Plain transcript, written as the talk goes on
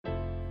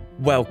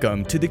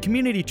Welcome to the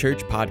Community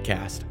Church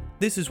Podcast.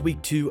 This is week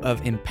 2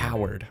 of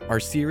Empowered, our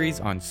series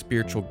on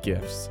spiritual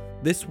gifts.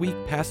 This week,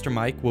 Pastor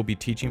Mike will be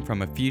teaching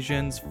from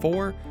Ephesians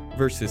 4,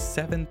 verses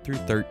 7 through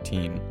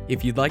 13.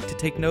 If you'd like to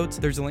take notes,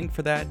 there's a link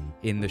for that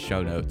in the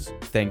show notes.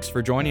 Thanks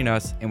for joining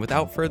us, and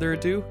without further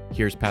ado,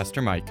 here's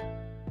Pastor Mike.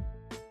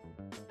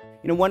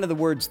 You know, one of the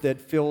words that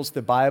fills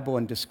the Bible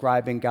in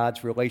describing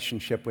God's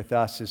relationship with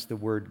us is the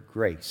word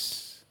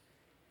grace.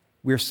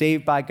 We're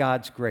saved by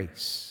God's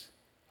grace.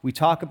 We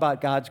talk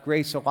about God's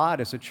grace a lot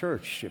as a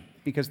church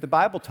because the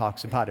Bible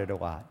talks about it a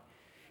lot.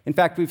 In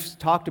fact, we've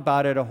talked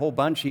about it a whole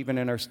bunch even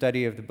in our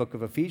study of the book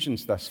of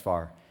Ephesians thus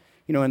far.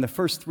 You know, in the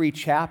first 3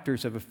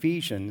 chapters of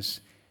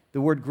Ephesians,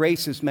 the word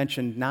grace is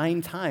mentioned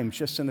 9 times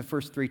just in the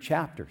first 3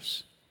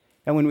 chapters.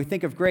 And when we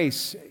think of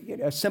grace,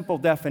 a simple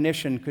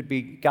definition could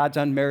be God's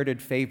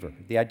unmerited favor,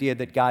 the idea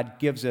that God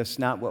gives us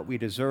not what we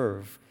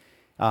deserve,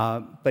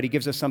 but he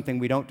gives us something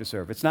we don't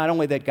deserve. It's not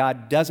only that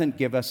God doesn't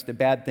give us the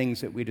bad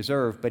things that we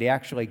deserve, but he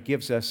actually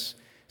gives us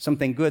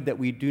something good that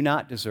we do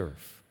not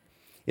deserve.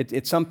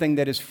 It's something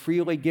that is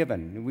freely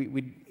given.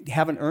 We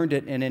haven't earned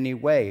it in any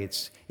way.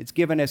 It's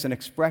given as an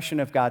expression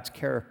of God's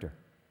character.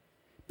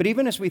 But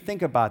even as we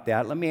think about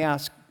that, let me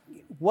ask,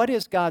 what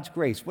is God's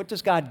grace? What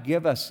does God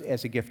give us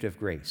as a gift of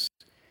grace?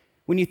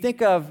 When you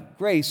think of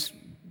grace,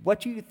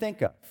 what do you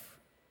think of?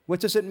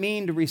 What does it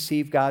mean to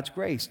receive God's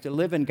grace, to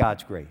live in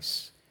God's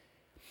grace?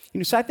 You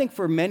know, so I think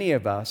for many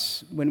of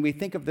us, when we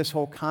think of this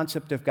whole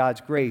concept of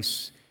God's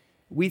grace,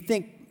 we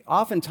think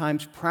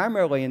oftentimes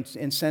primarily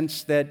in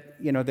sense that,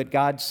 you know, that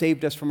God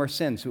saved us from our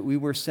sins. We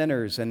were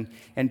sinners, and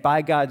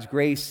by God's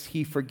grace,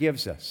 he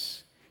forgives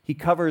us. He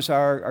covers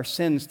our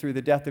sins through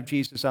the death of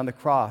Jesus on the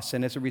cross,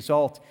 and as a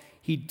result,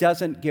 he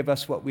doesn't give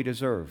us what we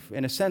deserve.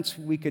 In a sense,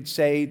 we could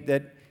say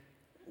that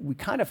we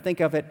kind of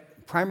think of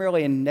it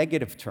primarily in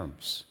negative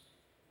terms,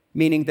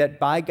 meaning that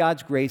by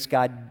God's grace,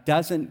 God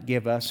doesn't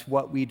give us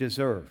what we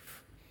deserve.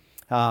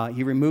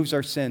 He removes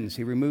our sins.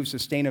 He removes the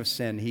stain of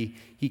sin.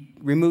 He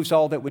removes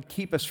all that would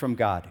keep us from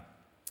God.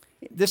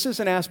 This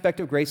is an aspect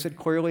of grace that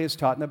clearly is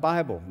taught in the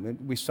Bible.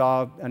 We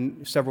saw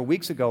several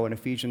weeks ago in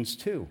Ephesians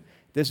 2.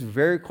 This is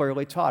very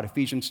clearly taught,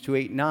 Ephesians 2,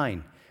 8,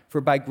 9.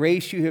 For by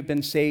grace you have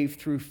been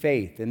saved through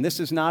faith. And this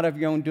is not of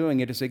your own doing.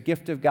 It is a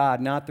gift of God,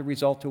 not the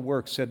result of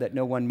works, so that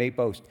no one may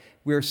boast.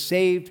 We are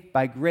saved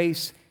by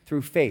grace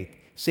through faith,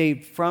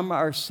 saved from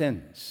our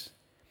sins.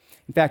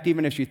 In fact,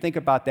 even as you think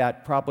about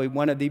that, probably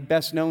one of the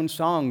best-known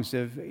songs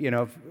of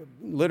the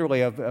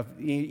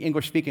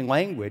English-speaking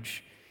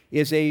language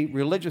is a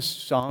religious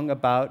song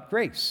about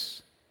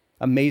grace,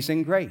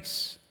 Amazing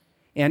Grace.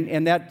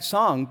 And that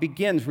song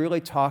begins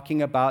really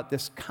talking about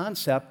this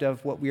concept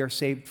of what we are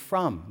saved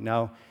from.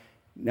 Now,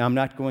 I'm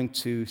not going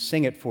to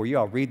sing it for you.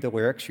 I'll read the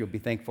lyrics. You'll be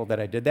thankful that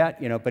I did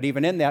that. But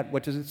even in that,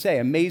 what does it say?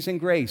 Amazing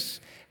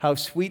grace, how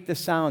sweet the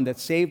sound that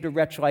saved a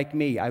wretch like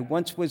me. I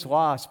once was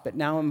lost, but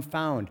now I'm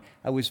found.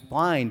 I was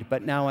blind,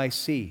 but now I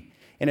see.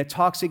 And it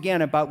talks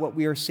again about what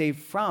we are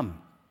saved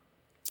from.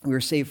 We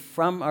are saved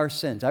from our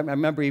sins. I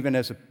remember even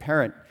as a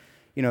parent,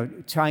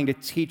 trying to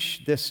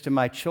teach this to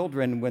my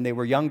children when they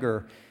were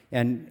younger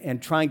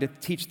and trying to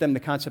teach them the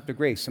concept of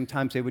grace.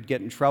 Sometimes they would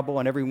get in trouble,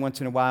 and every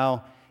once in a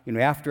while,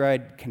 after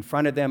I'd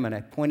confronted them and I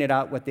pointed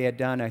out what they had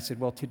done, I said,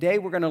 well, today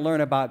we're going to learn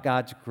about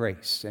God's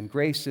grace. And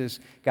grace is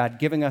God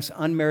giving us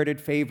unmerited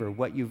favor.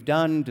 What you've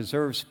done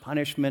deserves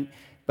punishment,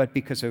 but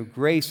because of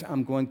grace,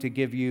 I'm going to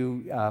give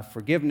you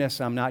forgiveness.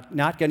 I'm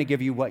not going to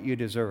give you what you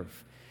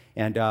deserve.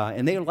 And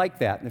they like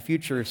that. In the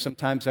future,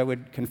 sometimes I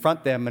would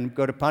confront them and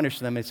go to punish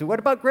them. And say, what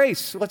about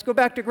grace? Let's go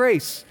back to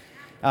grace.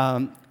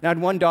 I had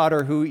one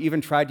daughter who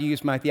even tried to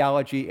use my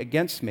theology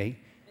against me.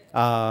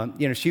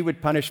 She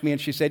would punish me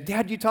and she said,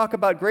 Dad, you talk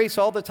about grace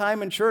all the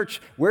time in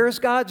church. Where's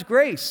God's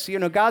grace?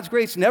 God's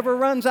grace never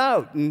runs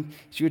out. And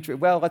she would,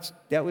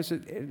 that was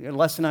a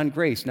lesson on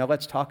grace. Now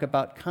let's talk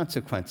about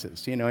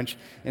consequences,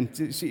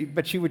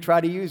 but she would try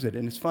to use it,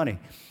 and it's funny.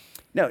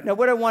 Now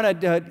what I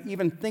wanted to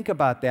even think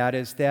about that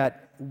is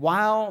that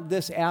while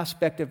this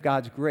aspect of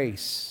God's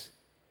grace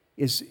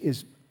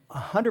is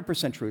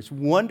 100% true, it's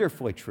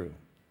wonderfully true,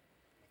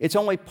 it's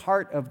only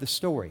part of the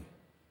story.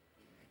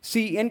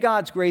 See, in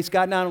God's grace,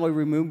 God not only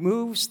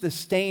removes the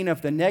stain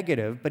of the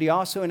negative, but he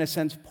also, in a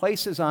sense,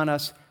 places on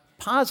us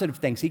positive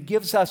things. He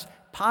gives us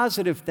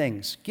positive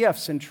things,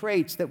 gifts and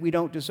traits that we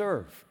don't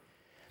deserve.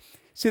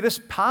 See, this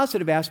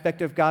positive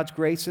aspect of God's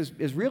grace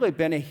has really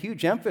been a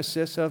huge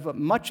emphasis of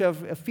much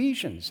of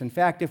Ephesians. In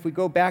fact, if we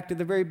go back to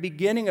the very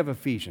beginning of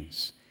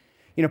Ephesians,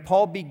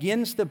 Paul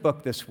begins the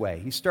book this way.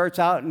 He starts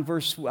out in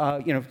verse,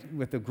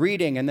 with a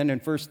greeting, and then in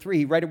verse 3,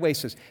 he right away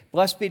says,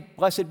 Blessed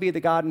be the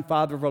God and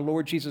Father of our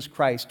Lord Jesus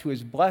Christ, who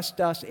has blessed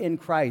us in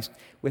Christ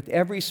with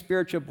every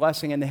spiritual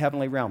blessing in the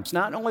heavenly realms.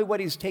 Not only what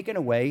he's taken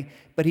away,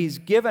 but he's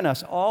given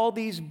us all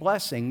these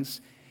blessings.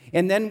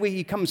 And then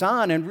he comes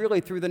on, and really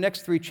through the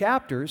next 3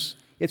 chapters,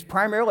 it's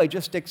primarily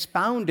just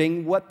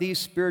expounding what these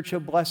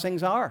spiritual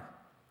blessings are.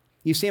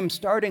 You see him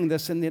starting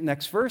this in the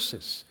next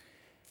verses.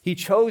 He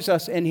chose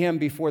us in Him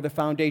before the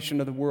foundation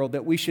of the world,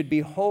 that we should be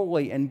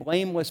holy and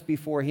blameless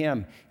before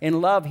Him. In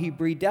love, He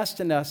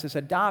predestined us as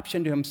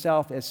adoption to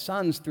Himself as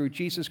sons through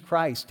Jesus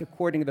Christ,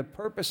 according to the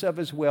purpose of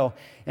His will.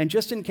 And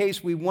just in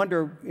case we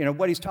wonder,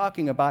 what He's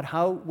talking about,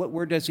 what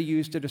word does He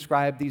use to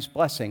describe these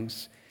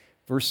blessings?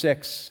 Verse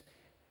 6,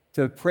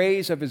 to the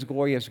praise of His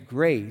glorious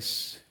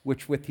grace,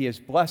 which with He has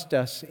blessed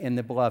us in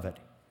the Beloved.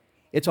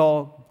 It's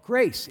all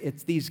grace.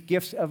 It's these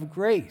gifts of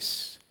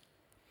grace.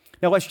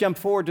 Now let's jump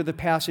forward to the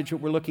passage that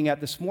we're looking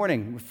at this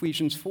morning,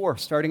 Ephesians 4,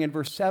 starting in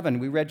verse 7.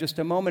 We read just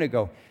a moment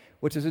ago.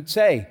 What does it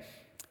say?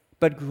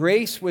 But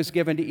grace was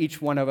given to each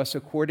one of us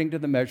according to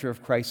the measure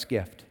of Christ's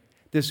gift.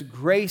 This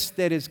grace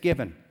that is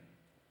given,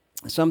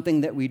 something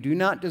that we do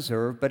not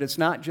deserve, but it's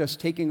not just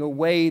taking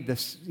away the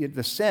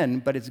sin,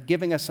 but it's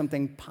giving us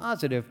something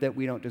positive that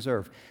we don't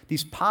deserve.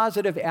 These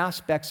positive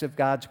aspects of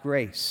God's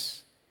grace.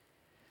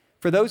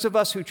 For those of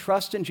us who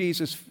trust in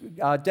Jesus'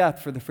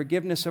 death for the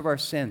forgiveness of our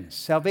sins,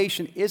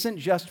 salvation isn't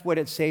just what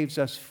it saves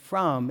us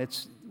from,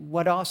 it's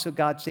what also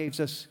God saves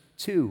us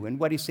to and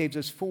what He saves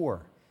us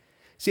for.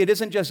 See, it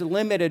isn't just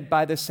limited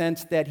by the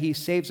sense that He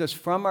saves us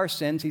from our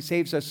sins, He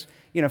saves us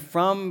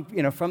from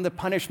the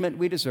punishment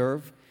we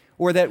deserve,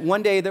 or that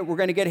one day that we're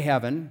going to get to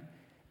heaven,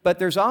 but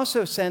there's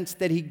also a sense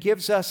that He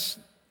gives us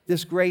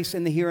this grace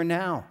in the here and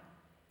now.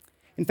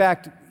 In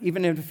fact,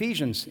 even in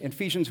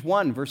Ephesians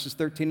 1, verses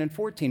 13 and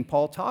 14,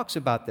 Paul talks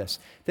about this,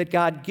 that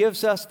God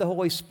gives us the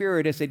Holy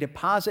Spirit as a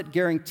deposit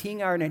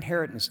guaranteeing our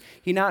inheritance.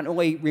 He not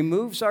only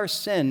removes our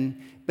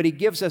sin, but He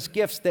gives us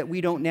gifts that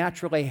we don't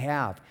naturally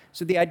have.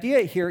 So the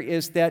idea here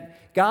is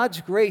that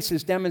God's grace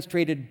is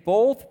demonstrated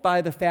both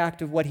by the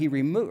fact of what He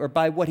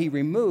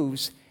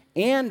removes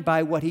and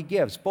by what He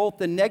gives, both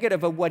the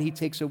negative of what He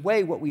takes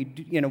away,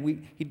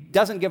 He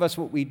doesn't give us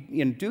what we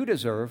do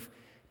deserve,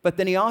 but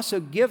then He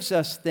also gives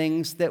us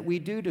things that we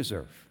do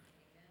deserve.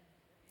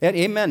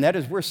 Amen. That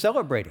is, we're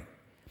celebrating.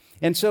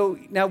 And so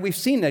now we've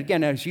seen that,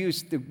 again, I've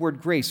used the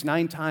word grace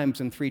 9 times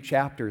in 3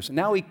 chapters.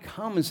 Now He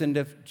comes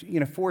into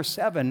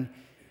 4:7,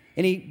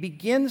 and He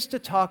begins to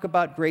talk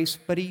about grace,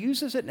 but He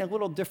uses it in a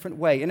little different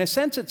way. In a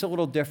sense, it's a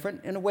little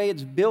different. In a way,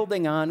 it's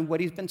building on what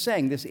He's been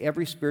saying, this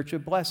every spiritual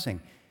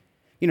blessing.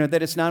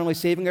 That it's not only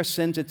saving our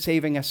sins, it's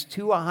saving us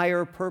to a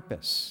higher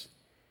purpose.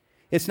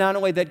 It's not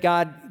only that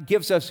God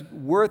gives us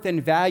worth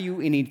and value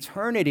in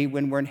eternity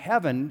when we're in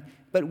heaven,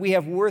 but we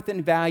have worth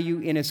and value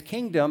in His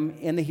kingdom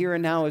in the here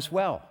and now as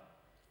well.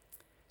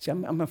 See,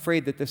 I'm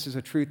afraid that this is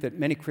a truth that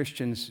many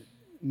Christians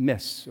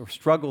miss or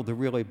struggle to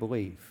really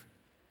believe.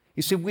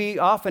 You see, we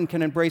often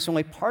can embrace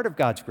only part of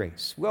God's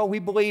grace. Well, we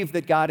believe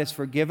that God has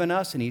forgiven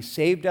us and He's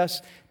saved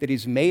us, that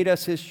He's made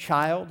us His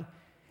child,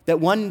 that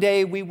one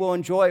day we will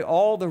enjoy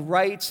all the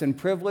rights and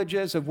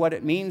privileges of what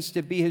it means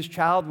to be His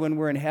child when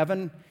we're in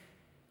heaven.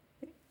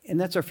 And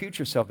that's our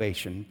future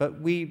salvation. But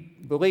we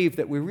believe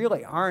that we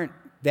really aren't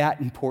that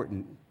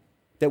important,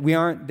 that we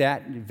aren't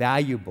that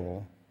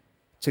valuable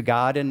to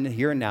God in the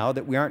here and now,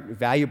 that we aren't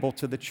valuable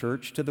to the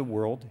church, to the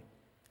world.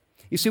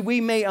 You see,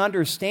 we may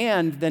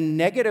understand the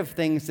negative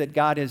things that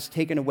God has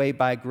taken away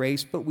by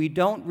grace, but we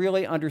don't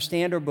really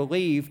understand or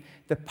believe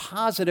the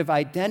positive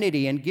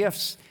identity and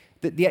gifts,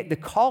 the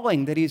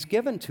calling that He's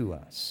given to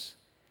us.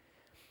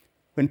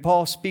 When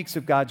Paul speaks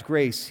of God's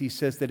grace, he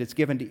says that it's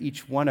given to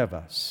each one of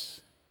us.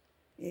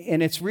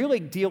 And it's really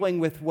dealing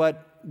with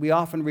what we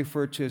often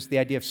refer to as the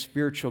idea of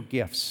spiritual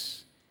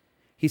gifts.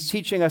 He's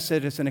teaching us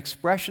that it's an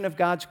expression of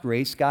God's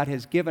grace. God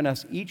has given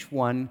us each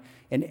one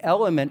an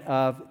element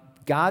of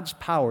God's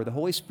power, the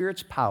Holy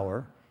Spirit's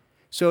power,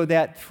 so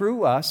that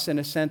through us, in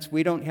a sense,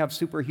 we don't have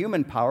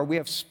superhuman power. We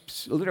have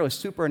literally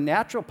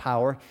supernatural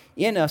power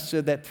in us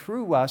so that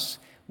through us,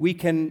 we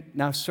can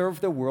now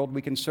serve the world,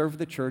 we can serve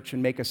the church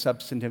and make a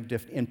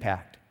substantive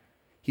impact.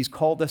 He's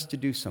called us to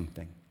do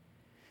something.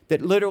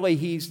 That literally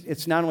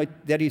it's not only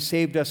that He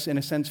saved us in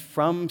a sense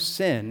from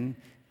sin,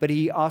 but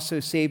He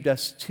also saved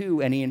us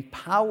to, and He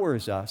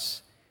empowers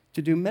us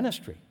to do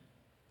ministry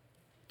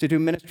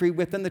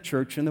within the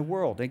church and the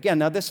world. Again,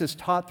 now this is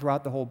taught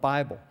throughout the whole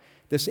Bible.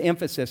 This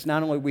emphasis,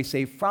 not only are we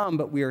saved from,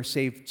 but we are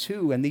saved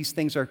to, and these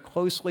things are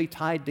closely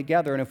tied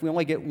together, and if we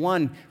only get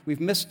one, we've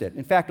missed it.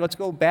 In fact, let's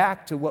go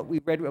back to what we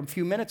read a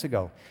few minutes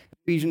ago.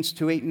 Ephesians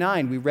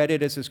 2:8-9, we read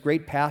it as this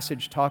great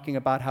passage talking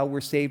about how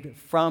we're saved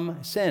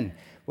from sin.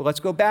 Well,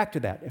 let's go back to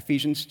that.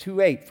 Ephesians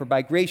 2:8, for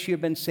by grace you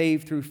have been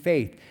saved through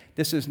faith.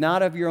 This is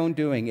not of your own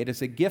doing. It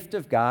is a gift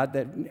of God,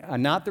 that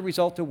not the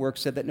result of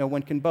works, so that no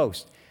one can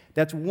boast.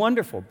 That's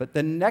wonderful. But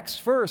the next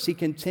verse, he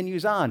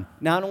continues on.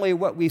 Not only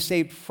what we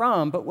saved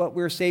from, but what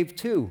we're saved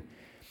to.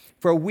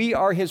 For we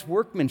are His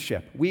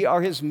workmanship. We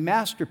are His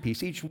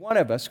masterpiece, each one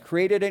of us,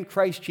 created in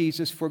Christ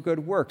Jesus for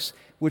good works,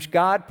 which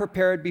God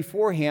prepared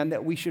beforehand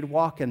that we should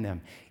walk in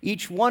them.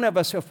 Each one of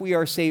us, if we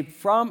are saved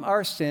from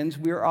our sins,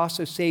 we are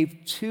also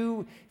saved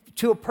to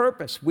a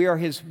purpose. We are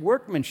His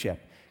workmanship,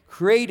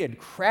 created,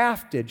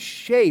 crafted,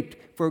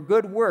 shaped for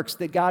good works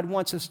that God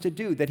wants us to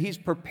do, that He's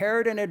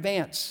prepared in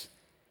advance.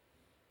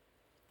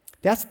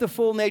 That's the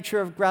full nature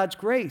of God's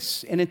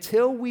grace. And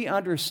until we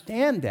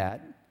understand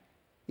that,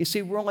 you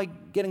see, we're only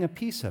getting a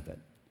piece of it.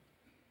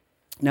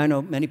 Now, I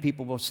know many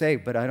people will say,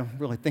 but I don't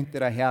really think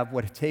that I have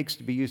what it takes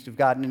to be used of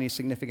God in any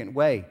significant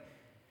way.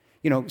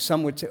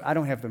 Some would say, I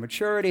don't have the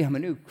maturity, I'm a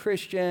new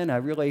Christian,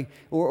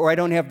 or I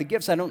don't have the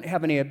gifts, I don't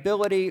have any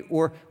ability,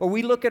 or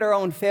we look at our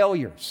own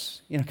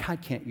failures.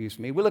 God can't use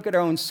me. We look at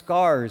our own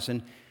scars,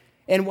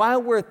 and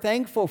while we're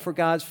thankful for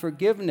God's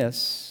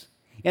forgiveness,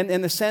 and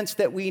in the sense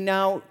that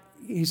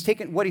He's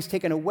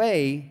taken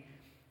away,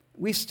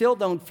 we still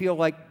don't feel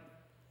like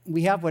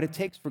we have what it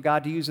takes for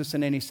God to use us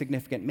in any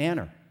significant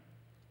manner.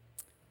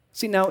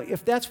 See, now,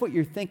 if that's what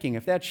you're thinking,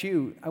 if that's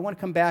you, I want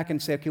to come back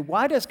and say, okay,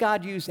 why does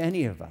God use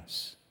any of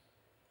us?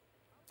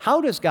 How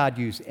does God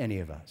use any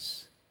of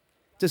us?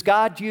 Does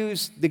God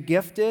use the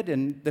gifted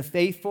and the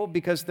faithful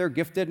because they're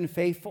gifted and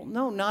faithful?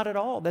 No, not at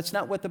all. That's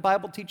not what the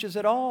Bible teaches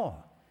at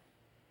all.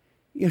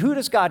 Who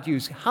does God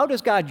use? How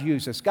does God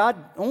use us? God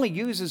only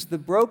uses the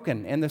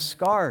broken and the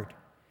scarred.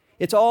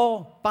 It's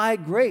all by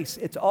grace.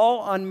 It's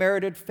all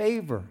unmerited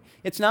favor.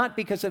 It's not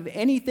because of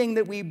anything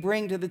that we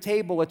bring to the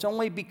table. It's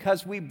only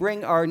because we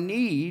bring our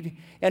need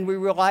and we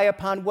rely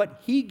upon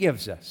what He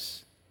gives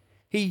us.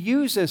 He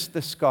uses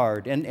the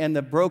scarred and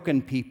the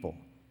broken people.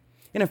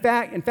 And in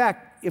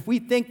fact, if we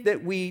think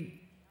that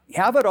we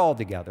have it all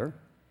together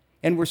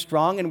and we're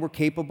strong and we're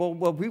capable,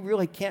 well, we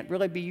really can't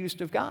really be used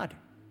of God.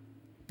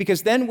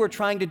 Because then we're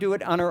trying to do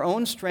it on our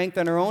own strength,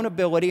 on our own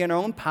ability, and our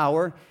own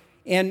power.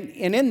 And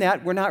in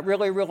that, we're not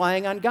really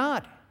relying on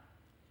God.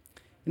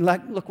 And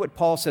look what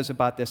Paul says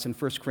about this in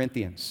 1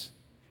 Corinthians.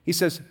 He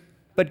says,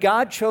 but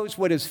God chose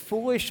what is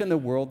foolish in the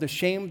world to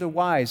shame the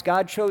wise.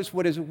 God chose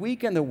what is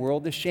weak in the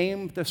world to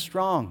shame the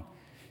strong.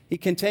 He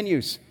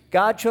continues,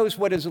 God chose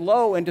what is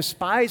low and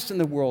despised in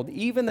the world,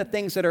 even the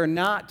things that are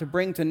not, to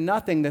bring to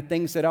nothing the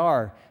things that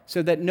are,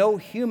 so that no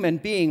human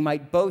being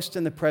might boast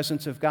in the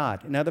presence of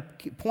God. Now, the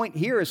point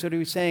here is that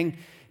he's saying,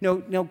 no,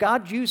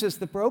 God uses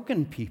the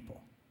broken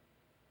people.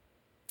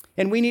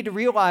 And we need to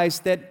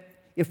realize that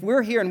if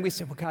we're here and we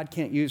say, well, God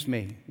can't use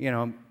me,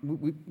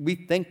 we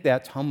think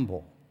that's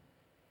humble.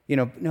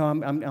 No,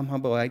 I'm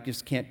humble, I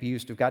just can't be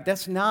used of God.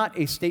 That's not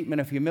a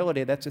statement of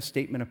humility, that's a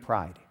statement of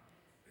pride.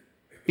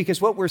 Because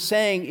what we're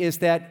saying is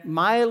that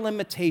my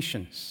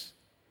limitations,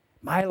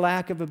 my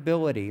lack of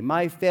ability,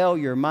 my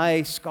failure,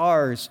 my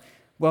scars,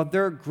 well,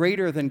 they're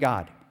greater than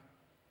God.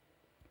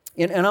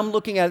 And I'm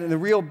looking at it, the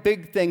real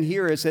big thing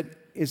here is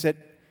that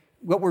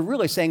what we're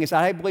really saying is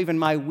I believe in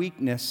my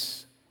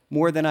weakness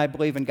more than I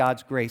believe in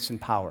God's grace and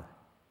power.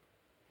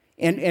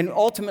 And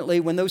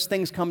ultimately, when those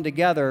things come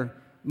together,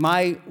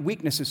 my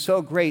weakness is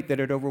so great that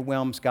it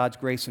overwhelms God's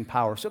grace and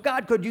power. So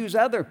God could use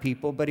other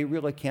people, but He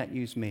really can't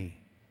use me.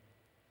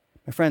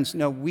 My friends,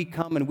 no, we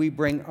come and we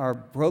bring our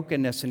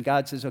brokenness, and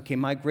God says, okay,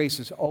 my grace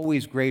is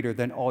always greater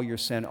than all your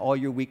sin, all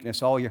your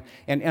weakness, all your...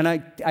 And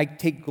I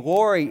take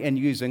glory in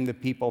using the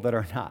people that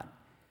are not.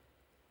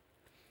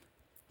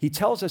 He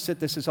tells us that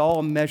this is all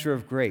a measure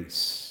of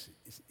grace.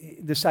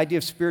 This idea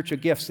of spiritual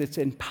gifts, it's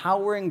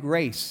empowering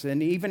grace.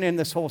 And even in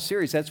this whole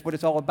series, that's what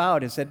it's all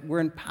about, is that we're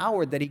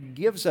empowered, that He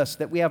gives us,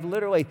 that we have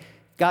literally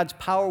God's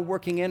power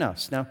working in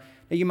us. Now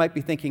you might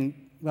be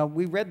thinking, well,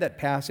 we read that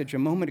passage a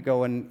moment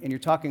ago, and you're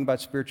talking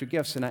about spiritual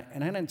gifts, and I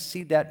didn't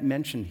see that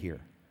mentioned here.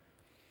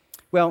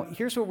 Well,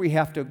 here's where we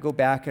have to go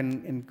back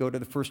and go to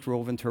the first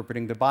rule of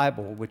interpreting the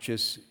Bible, which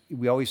is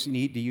we always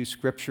need to use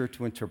Scripture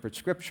to interpret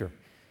Scripture.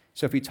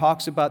 So if he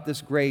talks about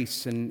this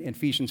grace in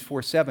Ephesians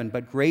 4:7,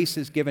 but grace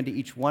is given to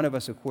each one of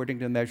us according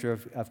to the measure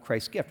of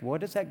Christ's gift.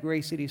 What is that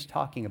grace that he's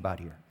talking about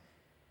here?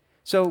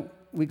 So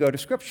we go to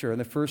Scripture. In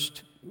the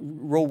first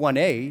rule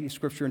 1A,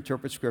 Scripture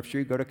interprets Scripture,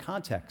 you go to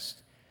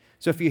context.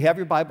 So if you have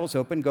your Bibles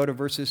open, go to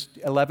verses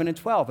 11 and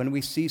 12, and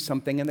we see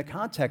something in the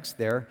context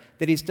there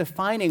that he's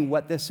defining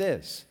what this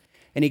is.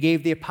 And he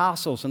gave the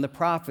apostles and the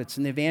prophets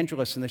and the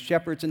evangelists and the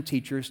shepherds and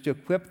teachers to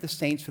equip the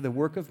saints for the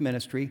work of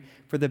ministry,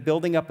 for the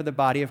building up of the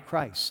body of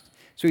Christ.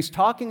 So he's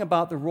talking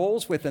about the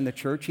roles within the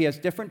church. He has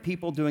different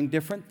people doing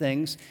different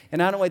things. And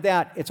not only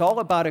that, it's all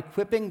about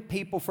equipping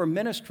people for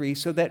ministry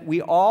so that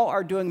we all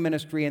are doing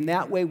ministry, and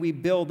that way we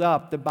build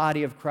up the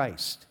body of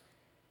Christ.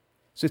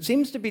 So it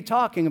seems to be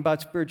talking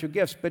about spiritual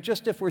gifts, but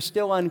just if we're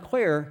still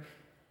unclear,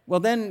 well,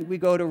 then we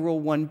go to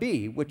Rule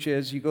 1B, which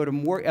is you go to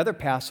more other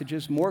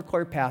passages, more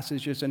clear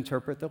passages,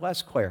 interpret the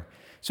less clear.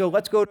 So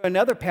let's go to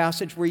another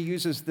passage where he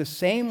uses the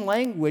same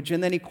language,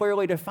 and then he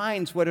clearly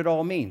defines what it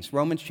all means.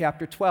 Romans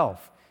chapter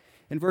 12.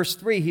 In verse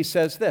 3, he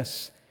says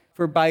this,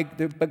 "For by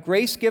the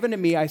grace given to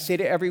me, I say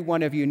to every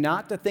one of you,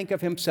 not to think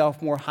of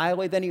himself more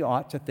highly than he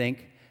ought to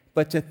think,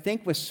 but to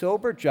think with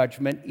sober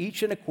judgment,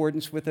 each in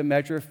accordance with the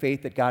measure of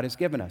faith that God has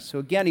given us." So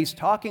again, he's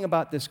talking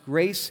about this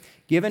grace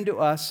given to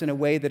us in a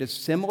way that is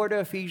similar to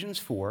Ephesians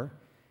 4.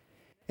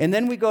 And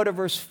then we go to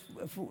verse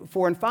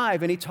 4 and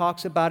 5, and he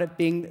talks about it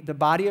being the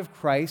body of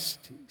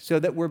Christ so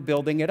that we're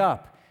building it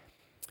up.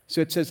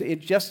 So it says,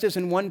 just as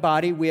in one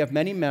body we have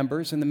many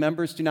members, and the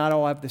members do not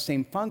all have the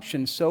same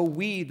function, so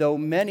we, though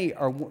many,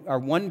 are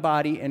one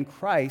body in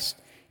Christ,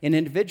 and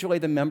individually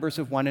the members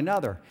of one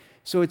another.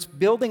 So it's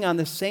building on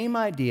the same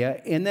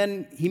idea, and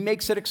then he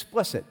makes it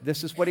explicit.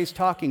 This is what he's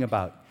talking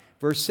about.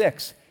 Verse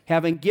 6,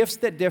 having gifts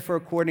that differ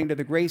according to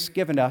the grace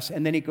given us.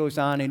 And then he goes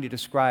on and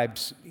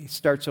he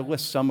starts to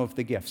list some of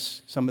the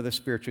gifts, some of the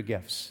spiritual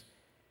gifts.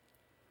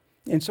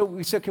 And so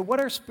we say, okay, what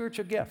are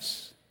spiritual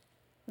gifts?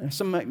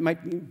 Some that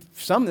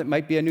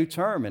might be a new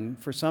term, and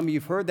for some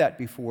you've heard that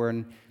before.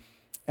 And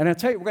I'll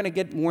tell you, we're going to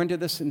get more into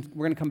this, and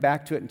we're going to come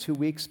back to it in 2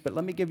 weeks, but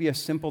let me give you a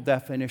simple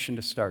definition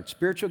to start.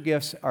 Spiritual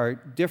gifts are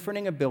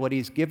differing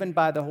abilities given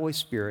by the Holy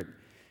Spirit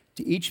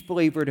to each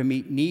believer to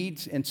meet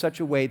needs in such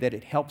a way that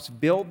it helps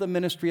build the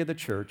ministry of the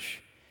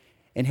church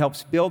and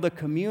helps build a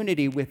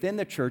community within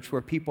the church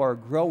where people are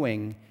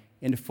growing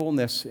into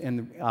fullness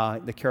in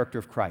the character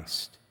of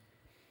Christ.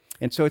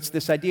 And so it's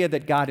this idea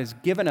that God has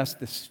given us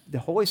the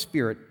Holy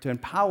Spirit to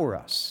empower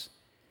us.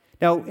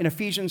 Now, in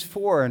Ephesians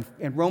 4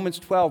 and Romans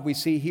 12, we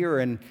see here,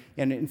 and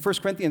in 1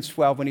 Corinthians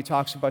 12, when he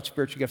talks about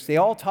spiritual gifts, they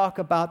all talk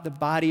about the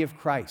body of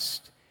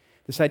Christ.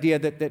 This idea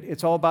that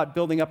it's all about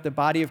building up the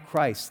body of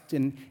Christ,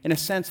 in a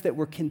sense that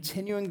we're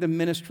continuing the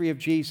ministry of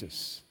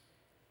Jesus.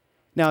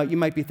 Now, you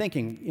might be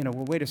thinking,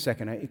 well, wait a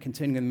second,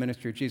 continuing the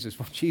ministry of Jesus.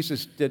 Well,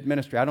 Jesus did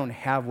ministry. I don't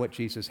have what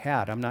Jesus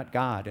had. I'm not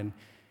God. And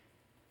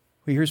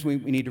well, here's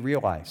what we need to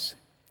realize.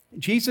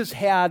 Jesus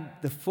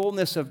had the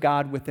fullness of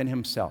God within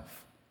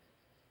himself.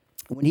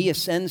 When he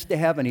ascends to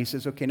heaven, he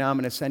says, okay, now I'm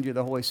going to send you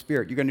the Holy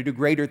Spirit. You're going to do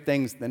greater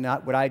things than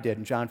not what I did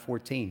in John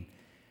 14.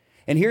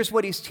 And here's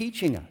what he's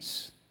teaching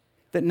us,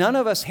 that none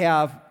of us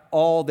have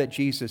all that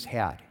Jesus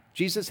had.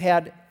 Jesus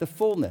had the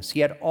fullness. He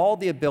had all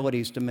the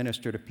abilities to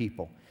minister to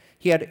people.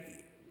 He had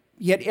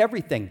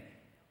everything.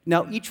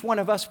 Now, each one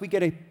of us, we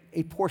get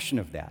a portion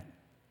of that.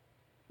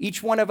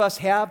 Each one of us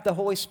have the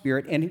Holy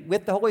Spirit, and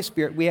with the Holy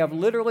Spirit, we have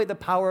literally the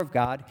power of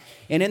God,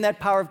 and in that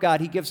power of God,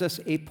 he gives us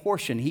a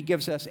portion. He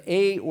gives us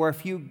a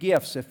few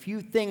gifts, a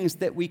few things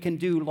that we can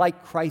do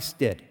like Christ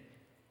did.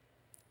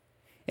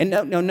 And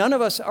no, none of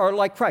us are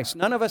like Christ.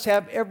 None of us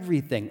have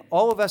everything.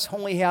 All of us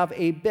only have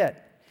a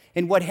bit.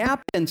 And what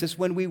happens is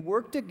when we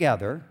work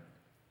together,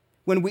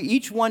 when we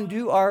each one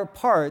do our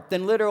part,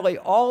 then literally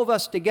all of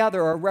us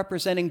together are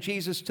representing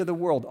Jesus to the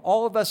world.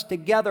 All of us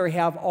together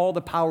have all the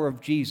power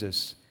of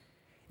Jesus,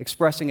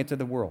 expressing it to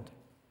the world.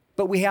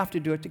 But we have to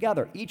do it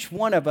together. Each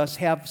one of us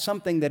have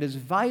something that is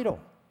vital.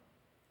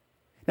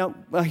 Now,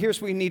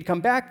 here's where we need to come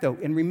back, though,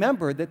 and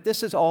remember that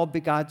this is all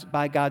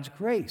by God's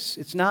grace.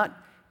 It's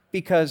not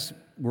because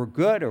we're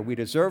good or we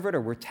deserve it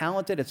or we're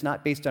talented. It's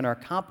not based on our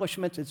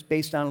accomplishments. It's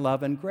based on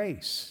love and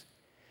grace.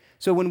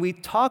 So when we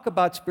talk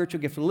about spiritual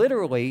gifts,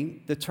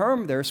 literally, the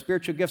term there,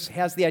 spiritual gifts,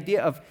 has the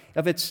idea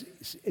of its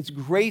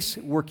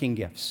grace-working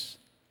gifts.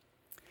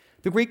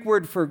 The Greek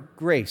word for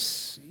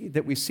grace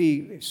that we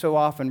see so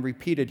often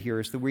repeated here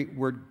is the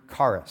word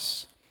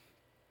charis.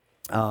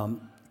 Now,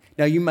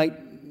 you might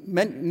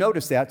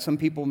notice that. Some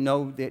people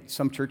know that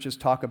some churches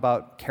talk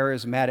about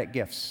charismatic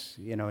gifts,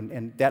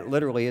 and that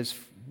literally is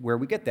where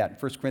we get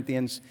that. 1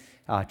 Corinthians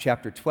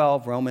chapter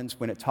 12, Romans,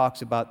 when it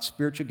talks about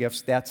spiritual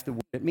gifts, that's the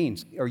word it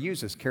means, or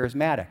uses,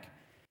 charismatic.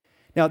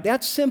 Now,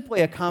 that's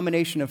simply a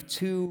combination of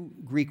two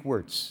Greek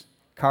words.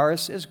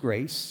 Charis is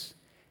grace,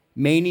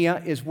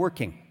 mania is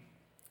working.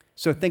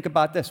 So think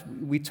about this.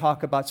 We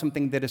talk about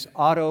something that is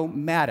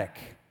automatic,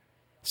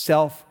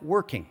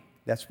 self-working.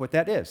 That's what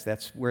that is.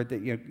 That's where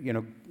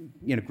the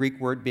Greek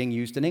word being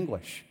used in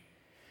English.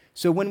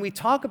 So when we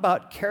talk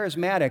about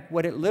charismatic,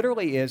 what it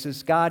literally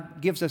is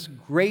God gives us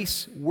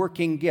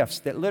grace-working gifts.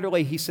 That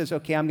literally he says,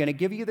 okay, I'm going to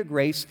give you the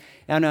grace,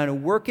 and I'm going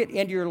to work it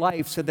into your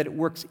life so that it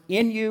works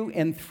in you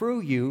and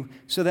through you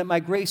so that my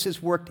grace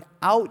is worked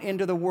out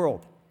into the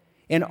world.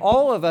 And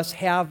all of us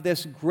have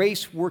this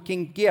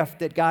grace-working gift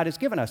that God has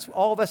given us.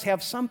 All of us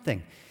have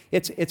something.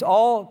 It's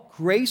all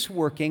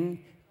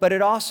grace-working, but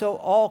it also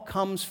all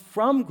comes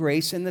from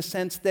grace in the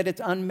sense that it's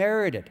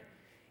unmerited.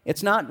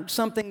 It's not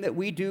something that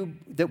we do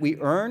that we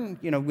earn.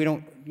 We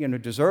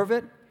don't deserve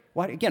it.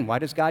 Why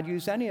does God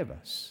use any of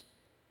us?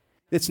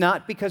 It's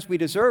not because we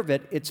deserve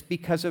it. It's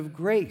because of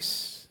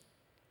grace.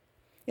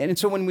 And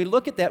so when we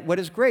look at that, what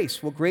is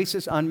grace? Well, grace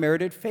is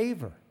unmerited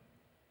favor.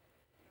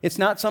 It's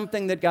not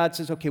something that God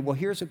says, okay, well,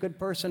 here's a good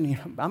person.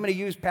 I'm going to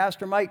use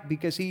Pastor Mike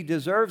because he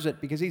deserves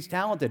it, because he's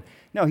talented.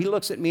 No, he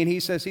looks at me and he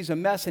says he's a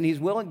mess, and he's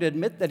willing to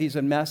admit that he's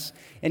a mess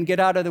and get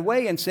out of the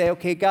way and say,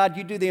 okay, God,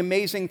 you do the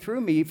amazing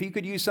through me. If you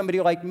could use somebody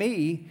like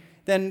me,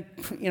 then,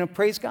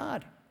 praise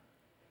God.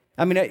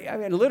 I mean,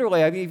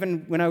 literally,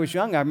 even when I was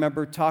young, I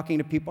remember talking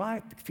to people,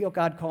 I feel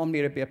God calling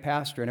me to be a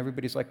pastor, and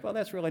everybody's like, well,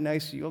 that's really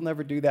nice. You'll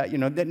never do that.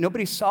 That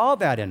nobody saw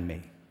that in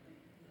me.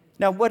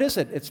 Now, what is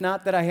it? It's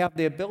not that I have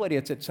the ability.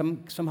 It's that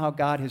somehow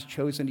God has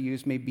chosen to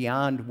use me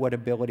beyond what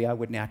ability I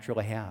would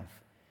naturally have.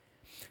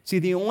 See,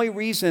 the only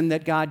reason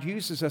that God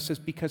uses us is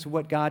because of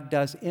what God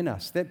does in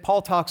us. That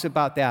Paul talks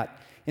about that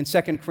in 2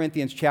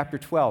 Corinthians chapter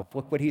 12.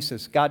 Look what he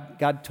says.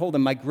 God told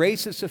him, my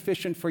grace is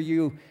sufficient for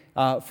you,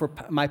 for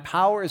my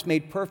power is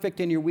made perfect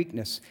in your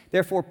weakness.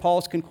 Therefore,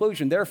 Paul's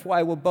conclusion, therefore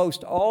I will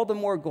boast all the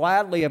more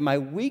gladly of my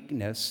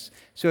weakness,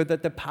 so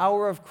that the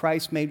power of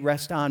Christ may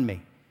rest on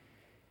me.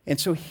 And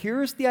so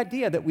here's the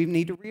idea that we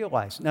need to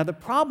realize. Now, the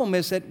problem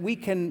is that we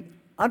can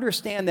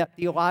understand that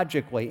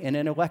theologically and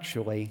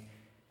intellectually,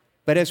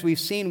 But as we've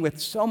seen with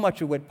so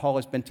much of what Paul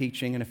has been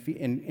teaching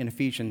in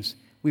Ephesians,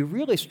 we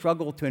really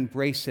struggle to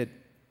embrace it,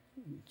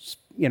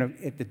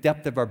 at the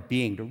depth of our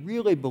being, to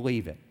really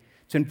believe it,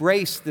 to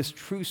embrace this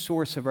true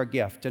source of our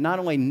gift, to not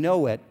only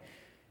know it,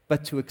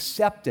 but to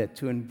accept it,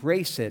 to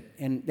embrace it,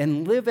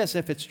 and live as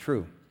if it's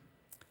true.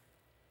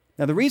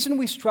 Now, the reason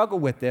we struggle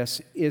with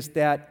this is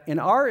that in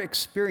our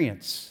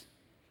experience,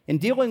 in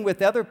dealing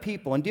with other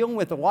people and dealing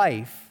with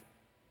life,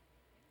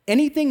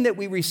 anything that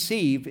we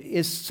receive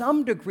is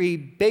some degree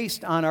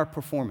based on our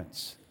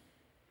performance.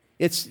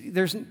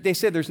 They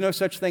say there's no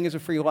such thing as a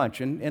free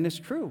lunch, and it's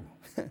true.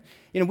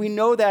 We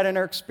know that in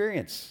our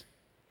experience.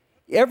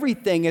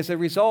 Everything is a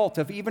result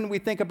of, even we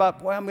think about,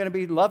 boy, I'm going to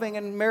be loving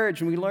in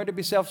marriage, and we learn to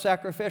be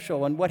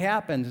self-sacrificial. And what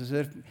happens is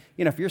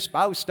if your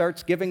spouse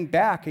starts giving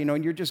back,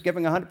 and you're just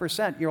giving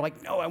 100%, you're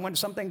like, no, I want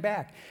something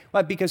back.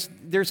 Well, because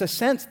there's a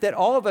sense that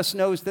all of us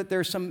knows that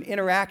there's some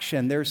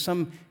interaction, there's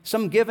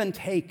some give and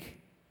take.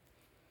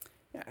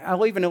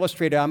 I'll even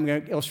illustrate it. I'm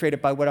going to illustrate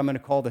it by what I'm going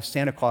to call the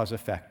Santa Claus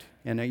effect.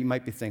 And you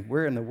might be thinking,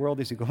 where in the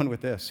world is he going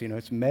with this?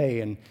 It's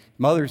May and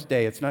Mother's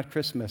Day. It's not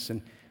Christmas.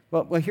 And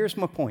well, here's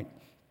my point.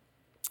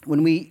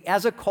 When we,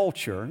 as a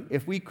culture,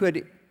 if we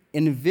could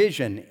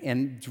envision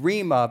and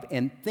dream of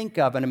and think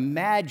of and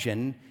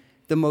imagine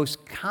the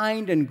most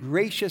kind and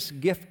gracious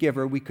gift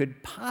giver we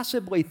could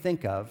possibly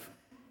think of,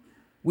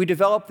 we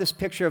developed this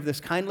picture of this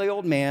kindly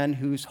old man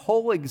whose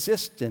whole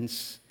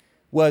existence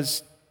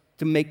was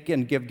to make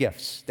and give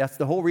gifts. That's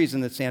the whole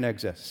reason that Santa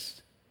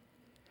exists.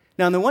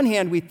 Now, on the one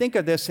hand, we think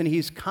of this, and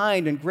he's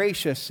kind and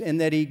gracious in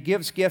that he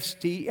gives gifts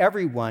to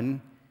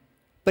everyone.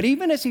 But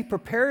even as he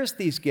prepares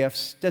these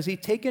gifts, does he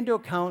take into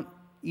account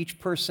each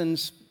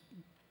person's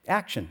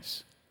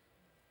actions?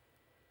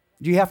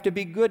 Do you have to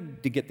be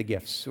good to get the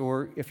gifts?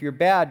 Or if you're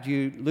bad, do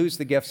you lose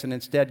the gifts and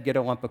instead get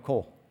a lump of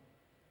coal?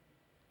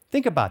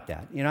 Think about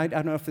that. I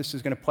don't know if this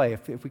is going to play.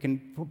 If we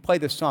can play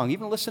this song,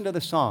 even listen to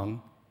the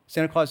song.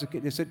 Santa Claus,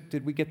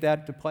 did we get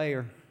that to play?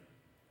 Or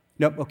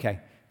nope, okay.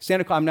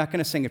 Santa Claus, I'm not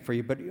going to sing it for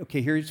you, but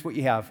okay, here's what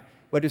you have.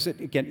 What is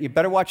it? Again, you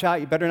better watch out.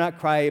 You better not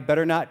cry. You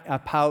better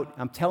not pout.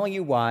 I'm telling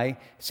you why.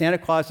 Santa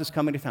Claus is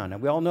coming to town. Now,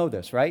 we all know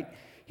this, right?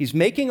 He's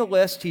making a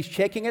list. He's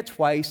checking it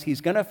twice. He's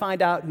going to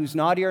find out who's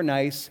naughty or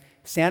nice.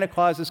 Santa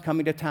Claus is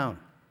coming to town.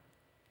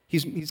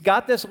 He's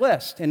got this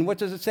list. And what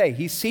does it say?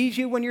 He sees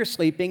you when you're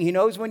sleeping. He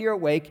knows when you're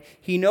awake.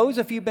 He knows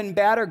if you've been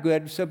bad or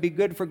good, so be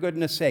good for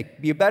goodness sake.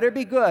 You better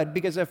be good,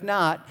 because if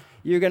not,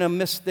 you're going to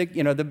miss the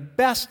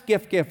best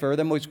gift giver,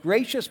 the most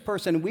gracious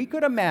person we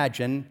could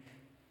imagine.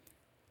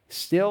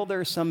 Still,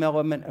 there's some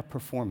element of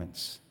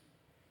performance.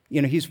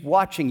 He's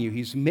watching you.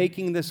 He's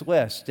making this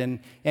list.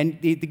 And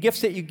the gifts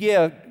that you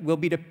give will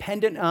be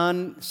dependent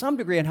on some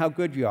degree on how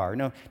good you are.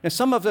 Now,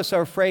 some of us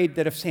are afraid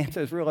that if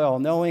Santa is really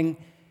all-knowing,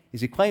 as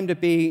he claimed to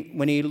be,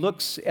 when he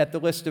looks at the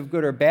list of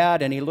good or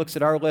bad and he looks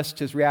at our list,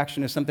 his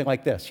reaction is something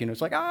like this.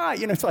 It's like,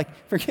 it's like,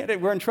 forget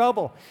it, we're in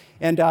trouble.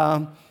 And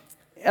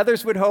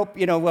others would hope,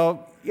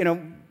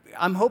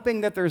 I'm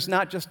hoping that there's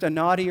not just a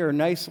naughty or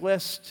nice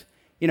list.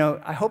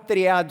 I hope that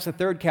he adds a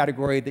third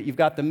category, that you've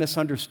got the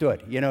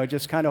misunderstood.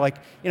 Just kind of like,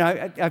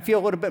 I feel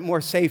a little bit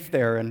more safe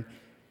there. And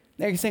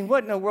now you're saying,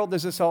 what in the world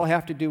does this all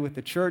have to do with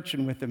the church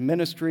and with the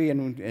ministry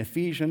and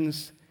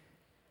Ephesians?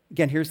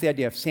 Again, here's the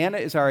idea. If Santa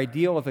is our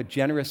ideal of a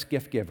generous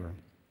gift giver,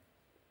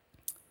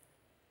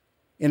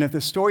 and if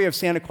the story of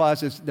Santa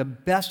Claus is the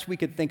best we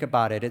could think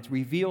about it, it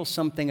reveals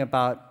something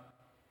about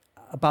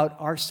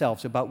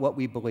ourselves, about what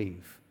we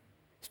believe.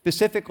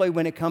 Specifically,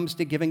 when it comes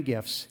to giving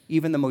gifts,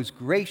 even the most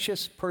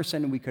gracious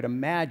person we could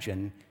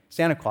imagine,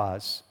 Santa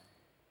Claus,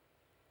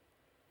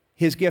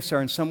 his gifts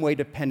are in some way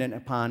dependent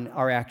upon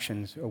our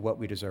actions or what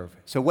we deserve.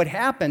 So what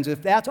happens,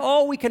 if that's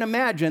all we can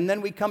imagine,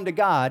 then we come to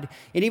God,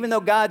 and even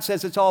though God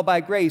says it's all by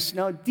grace,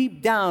 now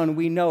deep down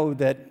we know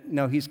that,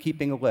 he's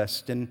keeping a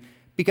list. And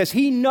because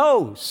he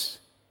knows,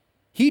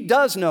 he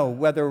does know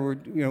whether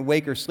we're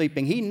awake or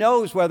sleeping. He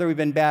knows whether we've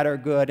been bad or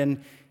good,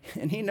 and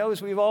he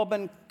knows we've all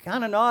been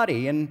kind of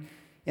naughty.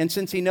 And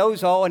since he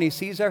knows all and he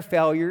sees our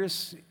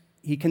failures,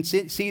 he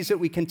sees that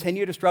we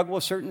continue to struggle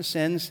with certain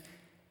sins,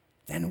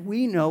 then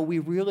we know we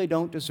really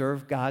don't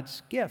deserve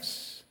God's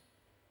gifts.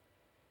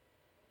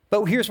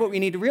 But here's what we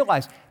need to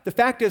realize. The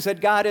fact is that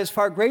God is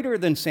far greater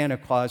than Santa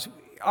Claus.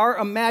 Our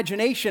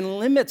imagination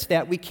limits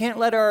that. We can't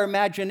let our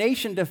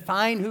imagination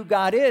define who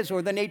God is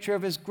or the nature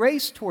of his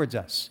grace towards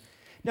us.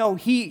 No,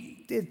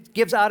 it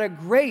gives out of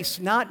grace,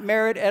 not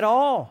merit at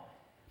all.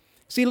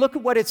 See, look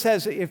at what it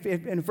says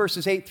in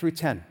verses 8 through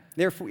 10.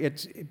 Therefore,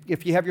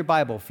 if you have your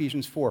Bible,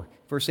 Ephesians 4,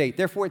 verse 8.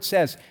 Therefore it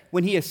says,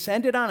 when he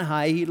ascended on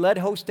high, he led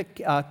a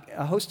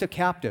host of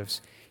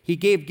captives. He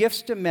gave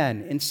gifts to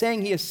men. In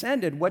saying he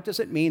ascended, what does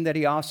it mean that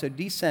he also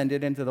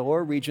descended into the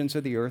lower regions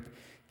of the earth?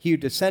 He who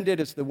descended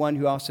is the one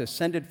who also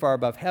ascended far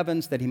above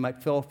heavens, that he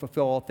might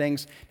fulfill all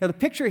things. Now, the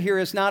picture here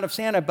is not of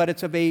Santa, but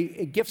it's of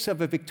gifts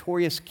of a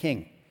victorious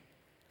king.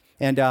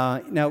 And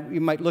now you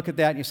might look at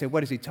that and you say,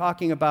 what is he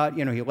talking about?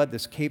 He led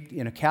this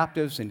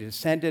captives and he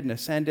descended and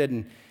ascended.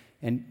 And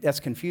And that's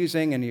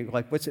confusing, and you're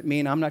like, what's it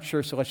mean? I'm not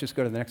sure, so let's just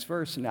go to the next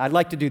verse. And I'd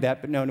like to do that,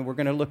 but no, we're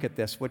going to look at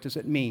this. What does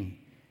it mean?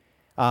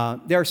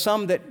 There are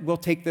some that will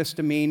take this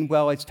to mean,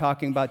 well, it's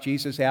talking about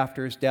Jesus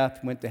after his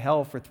death, went to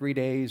hell for 3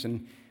 days,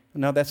 and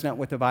no, that's not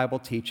what the Bible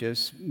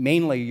teaches.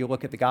 Mainly, you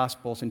look at the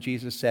Gospels, and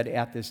Jesus said,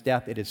 at this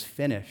death, it is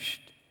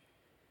finished.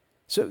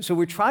 So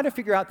we're trying to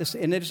figure out this,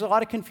 and there's a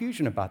lot of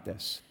confusion about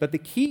this. But the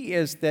key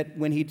is that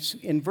when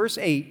in verse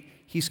 8,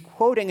 he's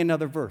quoting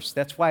another verse.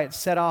 That's why it's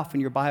set off in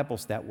your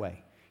Bibles that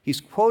way.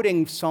 He's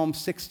quoting Psalm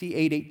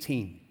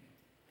 68:18.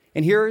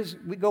 And here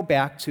we go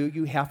back to,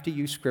 you have to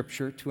use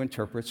Scripture to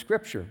interpret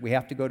Scripture. We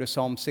have to go to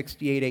Psalm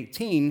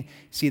 68:18,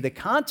 see the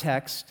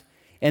context,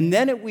 and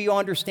then we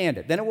understand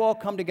it. Then it will all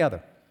come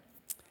together.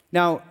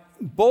 Now,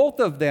 both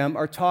of them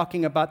are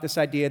talking about this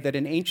idea that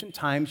in ancient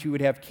times you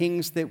would have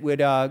kings that would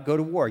go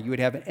to war. You would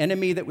have an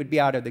enemy that would be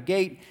out of the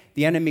gate.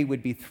 The enemy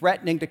would be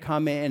threatening to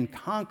come in and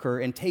conquer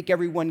and take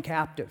everyone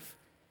captive.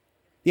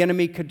 The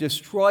enemy could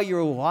destroy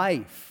your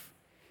life.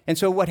 And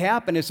so what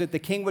happened is that the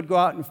king would go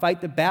out and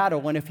fight the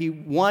battle, and if he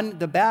won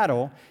the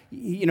battle,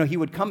 he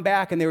would come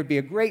back and there would be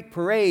a great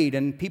parade,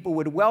 and people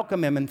would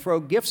welcome him and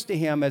throw gifts to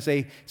him as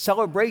a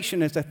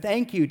celebration, as a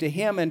thank you to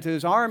him and to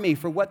his army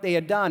for what they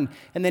had done.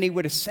 And then he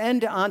would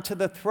ascend onto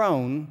the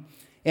throne,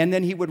 and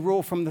then he would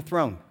rule from the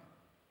throne.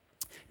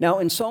 Now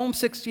in Psalm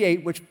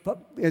 68, which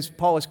as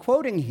Paul is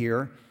quoting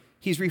here,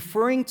 he's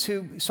referring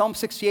to, Psalm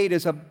 68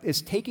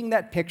 is taking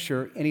that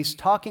picture, and he's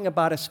talking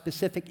about a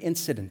specific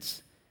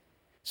incident.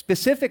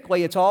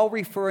 Specifically, it's all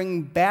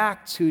referring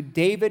back to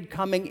David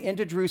coming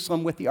into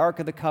Jerusalem with the Ark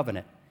of the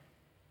Covenant.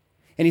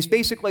 And he's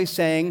basically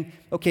saying,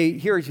 okay,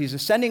 here he's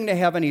ascending to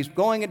heaven, he's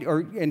going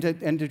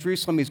into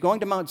Jerusalem, he's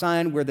going to Mount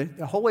Zion where the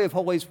Holy of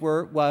Holies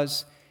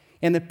was.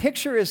 And the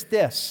picture is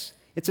this.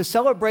 It's a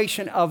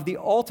celebration of the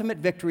ultimate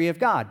victory of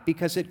God,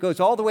 because it goes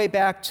all the way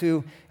back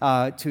to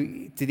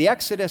the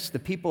Exodus. The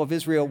people of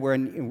Israel were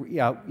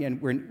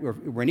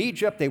in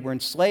Egypt, they were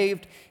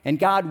enslaved, and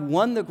God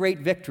won the great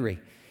victory.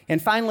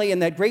 And finally, in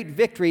that great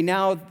victory,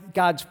 now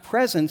God's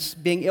presence,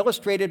 being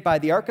illustrated by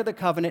the Ark of the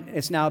Covenant,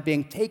 is now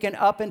being taken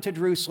up into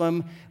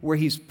Jerusalem, where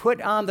he's put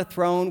on the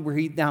throne, where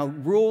he now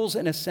rules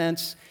in a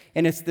sense.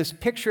 And it's this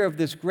picture of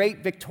this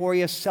great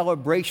victorious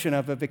celebration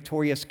of a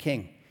victorious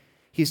king.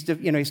 He's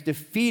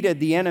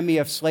defeated the enemy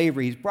of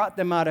slavery. He's brought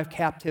them out of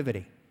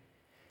captivity.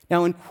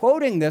 Now, in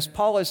quoting this,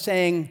 Paul is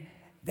saying,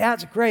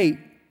 that's great,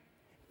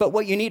 but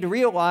what you need to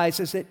realize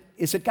is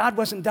that God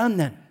wasn't done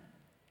then.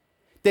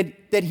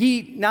 That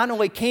he not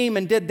only came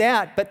and did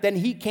that, but then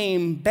he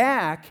came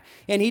back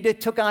and he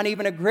took on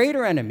even a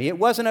greater enemy. It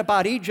wasn't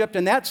about Egypt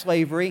and that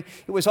slavery.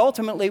 It was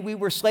ultimately we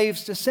were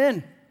slaves to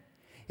sin.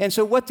 And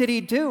so what did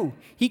he do?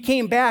 He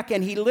came back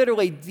and he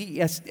literally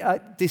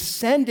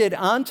descended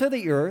onto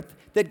the earth.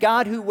 That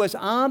God who was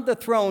on the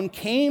throne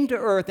came to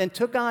earth and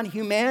took on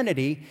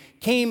humanity,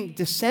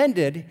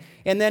 descended,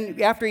 and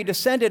then after he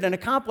descended and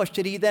accomplished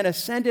it, he then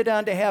ascended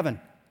onto heaven.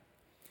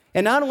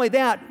 And not only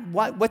that,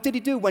 what did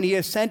he do when he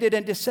ascended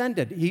and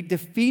descended? He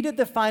defeated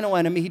the final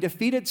enemy. He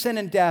defeated sin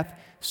and death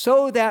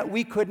so that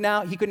he could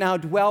now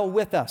dwell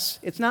with us.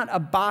 It's not a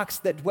box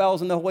that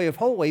dwells in the Holy of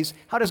Holies.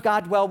 How does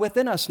God dwell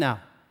within us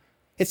now?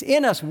 It's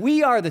in us.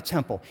 We are the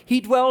temple. He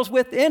dwells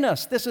within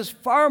us. This is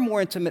far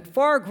more intimate,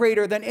 far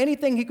greater than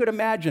anything he could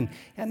imagine.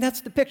 And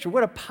that's the picture.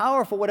 What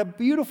a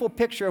beautiful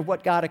picture of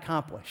what God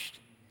accomplished.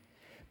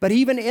 But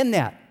even in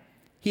that,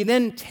 he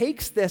then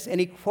takes this and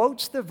he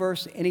quotes the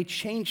verse and he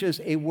changes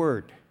a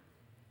word.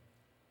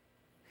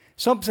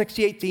 Psalm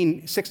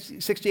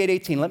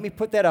 68:18, let me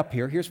put that up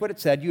here. Here's what it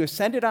said. You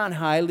ascended on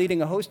high,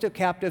 leading a host of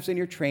captives in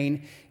your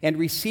train, and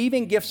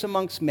receiving gifts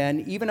amongst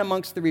men, even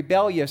amongst the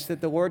rebellious,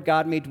 that the Lord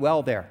God may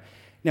dwell there.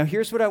 Now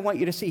here's what I want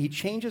you to see. He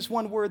changes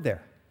one word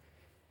there.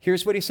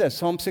 Here's what he says.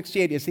 Psalm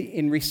 68 is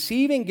in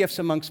receiving gifts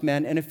amongst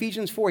men, and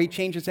Ephesians 4, he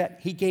changes that.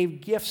 He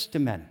gave gifts to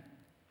men.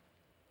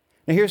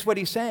 Now here's what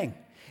he's saying.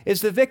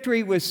 Is the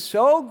victory was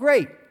so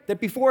great that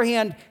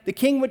beforehand the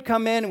king would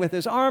come in with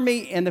his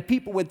army and the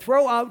people would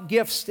throw out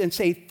gifts and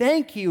say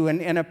thank you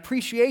and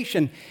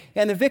appreciation.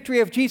 And the victory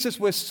of Jesus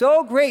was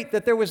so great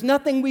that there was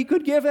nothing we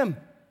could give him.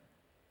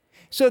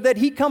 So that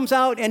he comes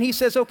out and he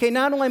says, okay,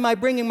 not only am I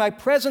bringing my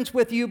presence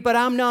with you, but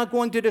I'm now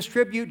going to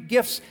distribute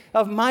gifts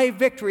of my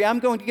victory. I'm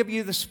going to give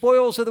you the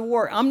spoils of the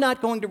war. I'm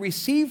not going to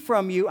receive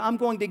from you. I'm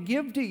going to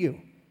give to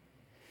you.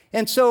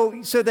 And so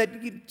that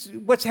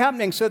what's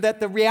happening? So that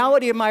the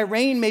reality of my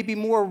reign may be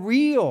more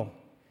real.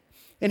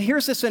 And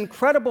here's this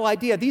incredible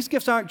idea. These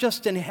gifts aren't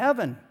just in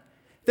heaven.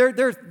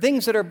 They're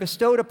things that are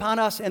bestowed upon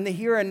us in the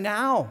here and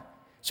now.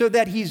 So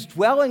that he's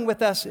dwelling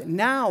with us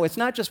now. It's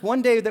not just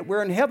one day that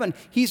we're in heaven.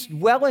 He's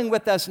dwelling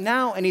with us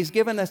now, and he's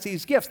given us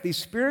these gifts, these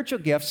spiritual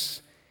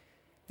gifts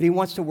that he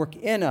wants to work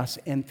in us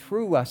and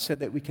through us so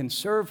that we can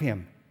serve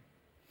him.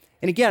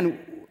 And again,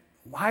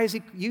 why does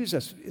he use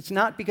us? It's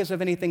not because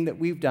of anything that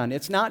we've done.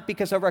 It's not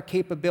because of our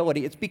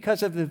capability. It's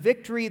because of the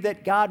victory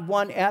that God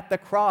won at the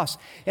cross.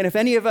 And if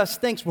any of us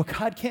thinks, well,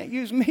 God can't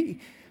use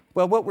me,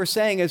 Well, what we're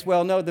saying is,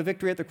 well, no, the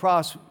victory at the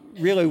cross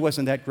really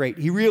wasn't that great.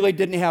 He really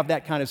didn't have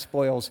that kind of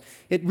spoils.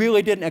 It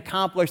really didn't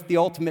accomplish the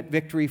ultimate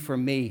victory for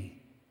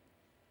me.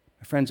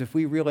 My friends, if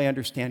we really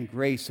understand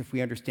grace, if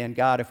we understand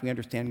God, if we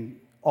understand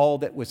all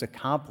that was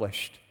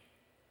accomplished,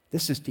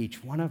 this is to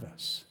each one of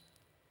us.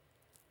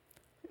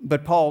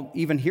 But Paul,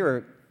 even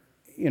here,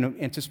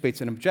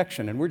 anticipates an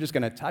objection, and we're just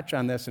going to touch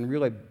on this and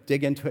really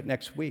dig into it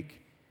next week.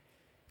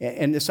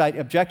 And this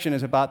objection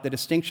is about the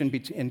distinction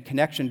and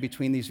connection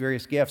between these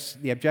various gifts.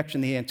 The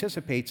objection that he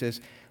anticipates is,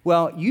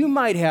 well, you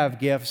might have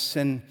gifts,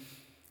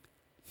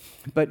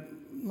 but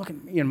look,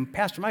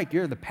 Pastor Mike,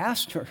 you're the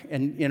pastor,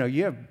 and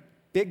you have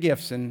big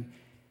gifts, and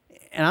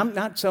I'm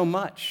not so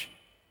much.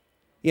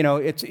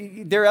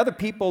 There are other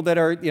people that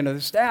are,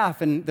 the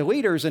staff and the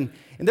leaders, and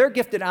they're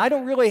gifted. I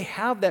don't really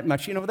have that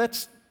much.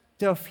 That's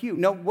a few.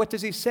 No, what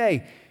does he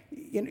say?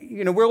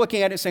 We're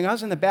looking at it saying, I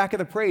was in the back of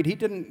the parade. He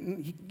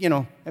didn't,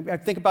 I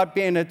think about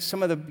being at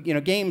some of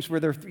the, games where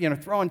they're,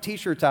 throwing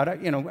T-shirts out.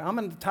 I'm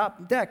on the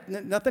top deck.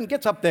 Nothing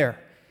gets up there.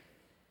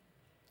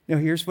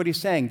 Here's what he's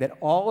saying, that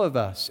all of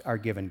us are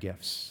given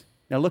gifts.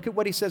 Now look at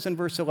what he says in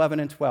verse 11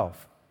 and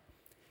 12.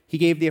 He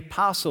gave the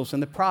apostles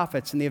and the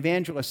prophets and the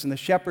evangelists and the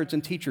shepherds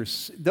and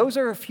teachers. Those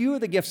are a few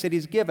of the gifts that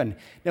he's given.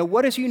 Now,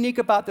 what is unique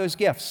about those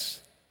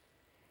gifts?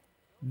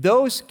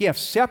 Those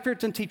gifts,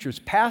 shepherds and teachers,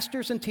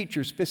 pastors and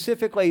teachers,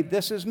 specifically,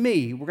 this is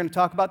me. We're going to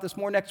talk about this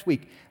more next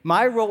week.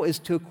 My role is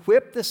to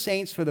equip the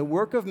saints for the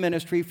work of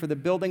ministry, for the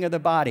building of the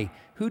body.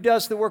 Who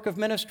does the work of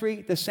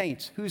ministry? The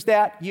saints. Who's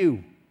that?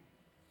 You.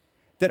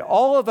 That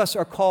all of us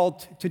are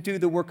called to do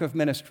the work of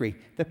ministry.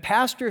 The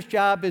pastor's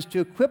job is to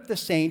equip the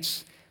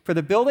saints for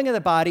the building of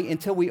the body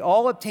until we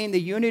all obtain the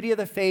unity of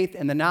the faith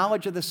and the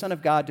knowledge of the Son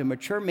of God to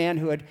mature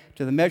manhood,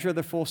 to the measure of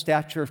the full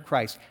stature of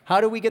Christ. How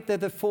do we get to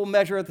the full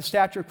measure of the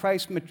stature of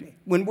Christ?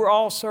 When we're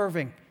all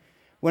serving.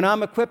 When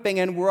I'm equipping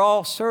and we're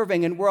all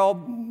serving and we're all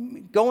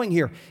going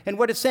here. And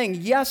what it's saying,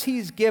 yes,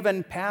 he's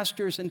given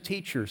pastors and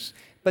teachers,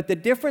 but the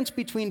difference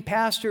between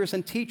pastors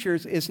and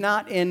teachers is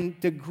not in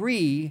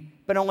degree,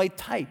 but only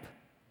type.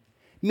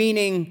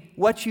 Meaning,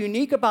 what's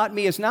unique about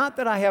me is not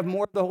that I have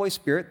more of the Holy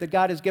Spirit, that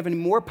God has given me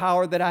more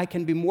power, that I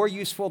can be more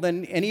useful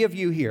than any of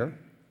you here.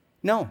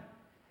 No.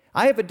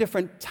 I have a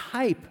different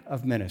type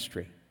of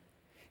ministry.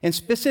 And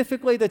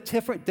specifically, the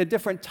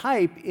different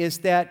type is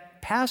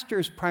that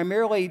pastors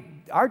primarily,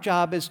 our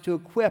job is to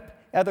equip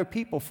other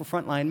people for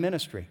frontline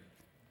ministry.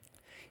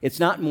 It's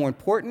not more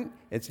important.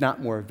 It's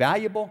not more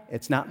valuable.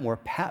 It's not more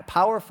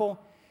powerful.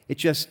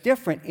 It's just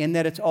different in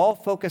that it's all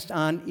focused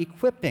on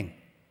equipping.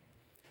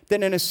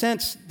 Then in a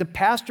sense, the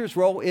pastor's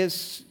role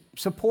is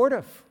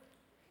supportive.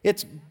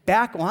 It's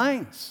back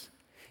lines.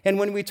 And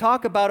when we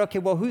talk about, okay,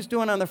 well, who's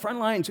doing on the front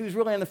lines? Who's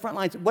really on the front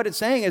lines? What it's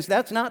saying is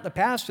that's not the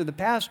pastor. The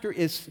pastor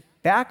is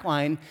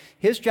backline.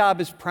 His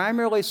job is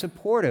primarily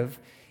supportive.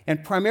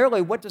 And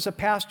primarily, what does a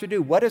pastor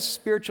do? What is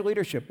spiritual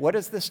leadership? What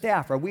is the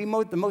staff? Are we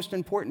the most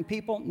important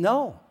people?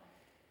 No.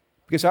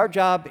 Because our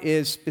job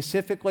is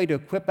specifically to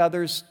equip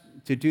others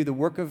to do the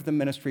work of the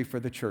ministry for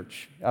the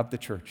church, of the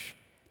church.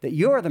 That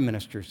you are the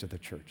ministers of the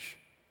church.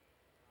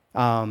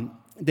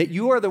 That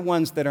you are the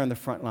ones that are on the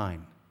front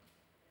line.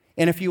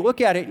 And if you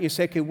look at it and you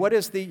say, okay, what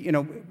is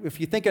if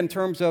you think in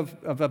terms of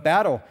a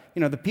battle,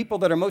 the people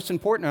that are most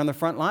important are on the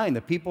front line,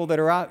 the people that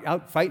are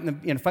out fighting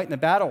the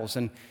battles.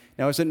 And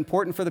now, is it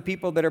important for the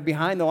people that are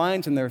behind the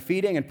lines and they're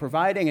feeding and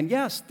providing? And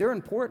yes, they're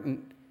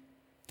important.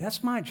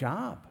 That's my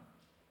job.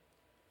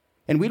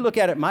 And we look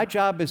at it, my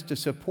job is to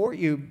support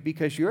you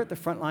because you're at the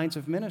front lines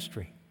of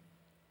ministry.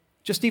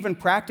 Just even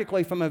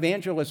practically from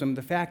evangelism,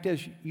 the fact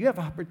is you have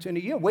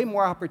way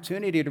more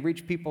opportunity to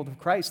reach people to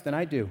Christ than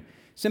I do.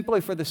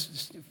 Simply for the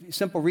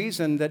simple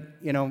reason that,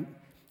 in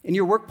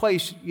your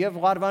workplace, you have a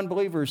lot of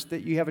unbelievers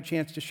that you have a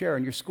chance to share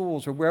in your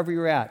schools or wherever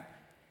you're at.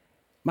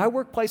 My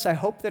workplace, I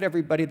hope that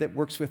everybody that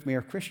works with me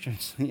are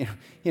Christians.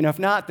 If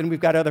not, then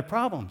we've got other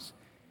problems.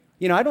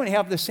 I don't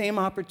have the same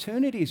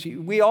opportunities.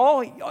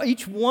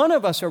 Each one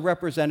of us are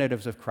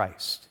representatives of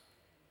Christ.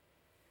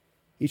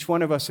 Each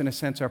one of us, in a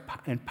sense, are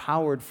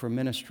empowered for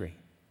ministry.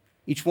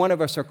 Each one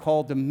of us are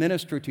called to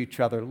minister to each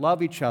other,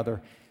 love each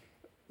other.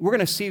 We're going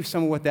to see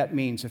some of what that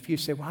means. If you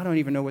say, well, I don't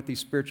even know what these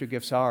spiritual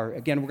gifts are.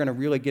 Again, we're going to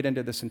really get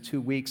into this in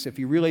 2 weeks. If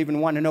you really even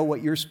want to know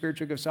what your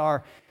spiritual gifts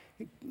are,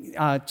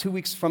 2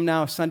 weeks from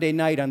now, Sunday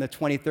night on the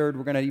 23rd,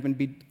 we're going to even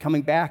be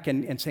coming back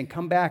and saying,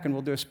 come back and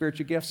we'll do a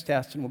spiritual gifts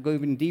test and we'll go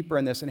even deeper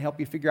in this and help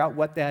you figure out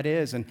what that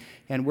is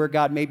and where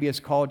God maybe has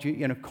called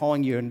you,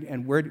 calling you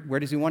and where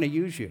does he want to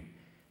use you.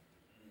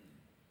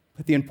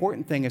 But the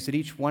important thing is that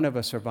each one of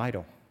us are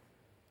vital.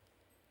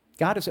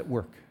 God is at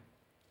work.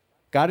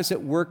 God is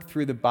at work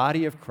through the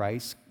body of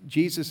Christ.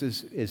 Jesus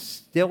is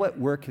still at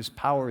work. His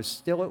power is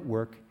still at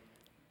work.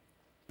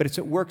 But it's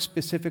at work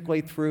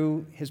specifically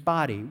through his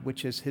body,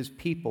 which is his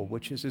people,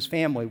 which is his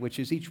family, which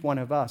is each one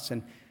of us.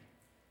 And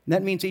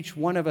that means each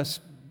one of us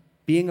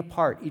being a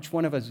part, each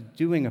one of us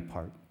doing a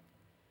part.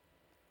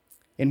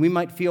 And we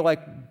might feel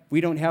like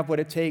we don't have what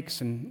it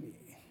takes, and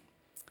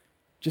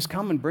just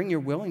come and bring your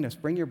willingness,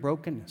 bring your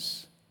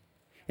brokenness.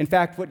 In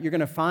fact, what you're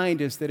going to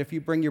find is that if you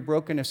bring your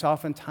brokenness,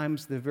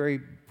 oftentimes the very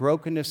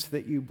brokenness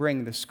that you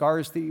bring, the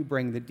scars that you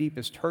bring, the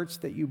deepest hurts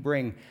that you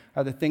bring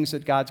are the things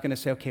that God's going to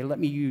say, okay, let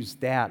me use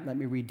that. Let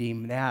me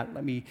redeem that.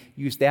 Let me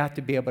use that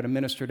to be able to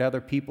minister to other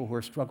people who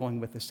are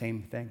struggling with the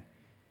same thing.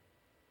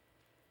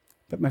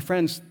 But my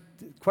friends,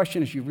 the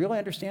question is, you really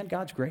understand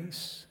God's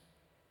grace?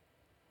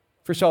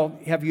 First of all,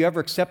 have you ever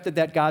accepted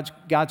that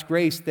God's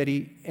grace, that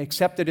He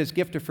accepted His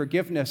gift of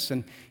forgiveness,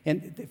 and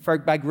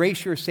by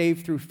grace you're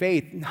saved through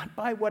faith, not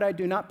by what I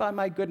do, not by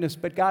my goodness,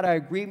 but God, I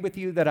agree with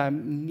you that I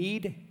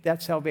need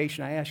that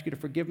salvation. I ask you to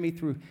forgive me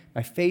through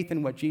my faith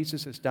in what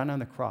Jesus has done on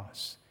the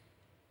cross.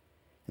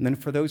 And then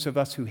for those of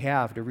us who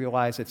have, to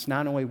realize it's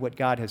not only what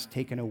God has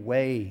taken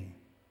away,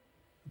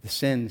 the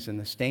sins and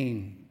the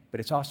stain, but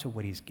it's also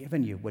what He's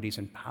given you, what He's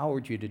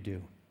empowered you to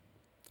do.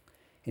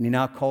 And He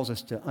now calls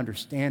us to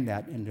understand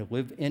that and to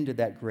live into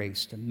that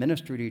grace, to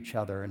minister to each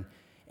other, and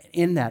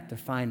in that to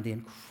find the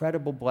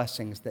incredible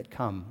blessings that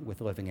come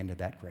with living into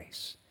that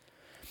grace.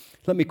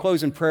 Let me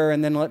close in prayer,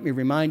 and then let me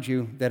remind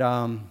you that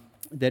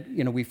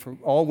we, for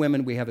all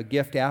women, we have a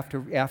gift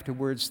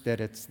afterwards,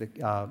 that it's the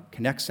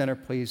Connect Center,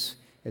 please.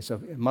 It's a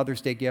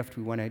Mother's Day gift.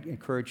 We want to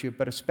encourage you,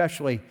 but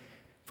especially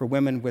for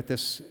women with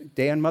this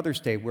day on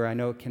Mother's Day, where I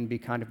know it can be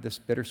kind of this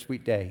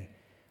bittersweet day.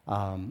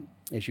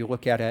 As you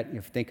look at it, you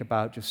think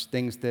about just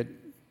things that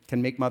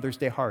can make Mother's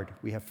Day hard.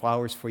 We have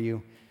flowers for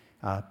you.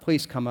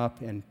 Please come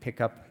up and pick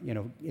up,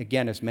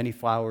 again, as many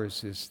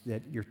flowers as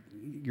that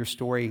your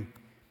story,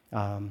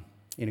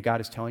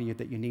 God is telling you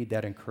that you need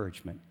that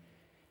encouragement.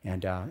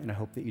 And I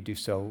hope that you do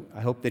so.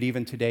 I hope that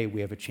even today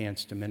we have a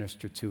chance to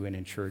minister to and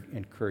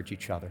encourage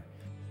each other.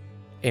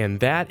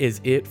 And that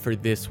is it for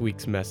this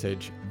week's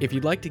message. If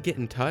you'd like to get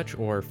in touch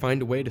or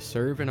find a way to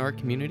serve in our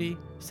community,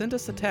 send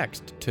us a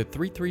text to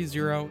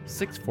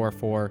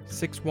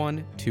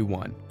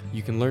 330-644-6121.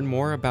 You can learn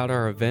more about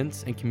our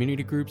events and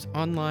community groups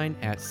online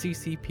at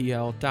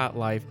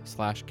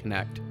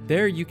ccpl.life/connect.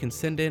 There you can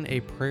send in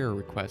a prayer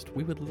request.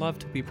 We would love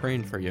to be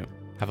praying for you.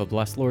 Have a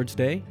blessed Lord's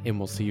Day, and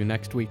we'll see you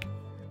next week.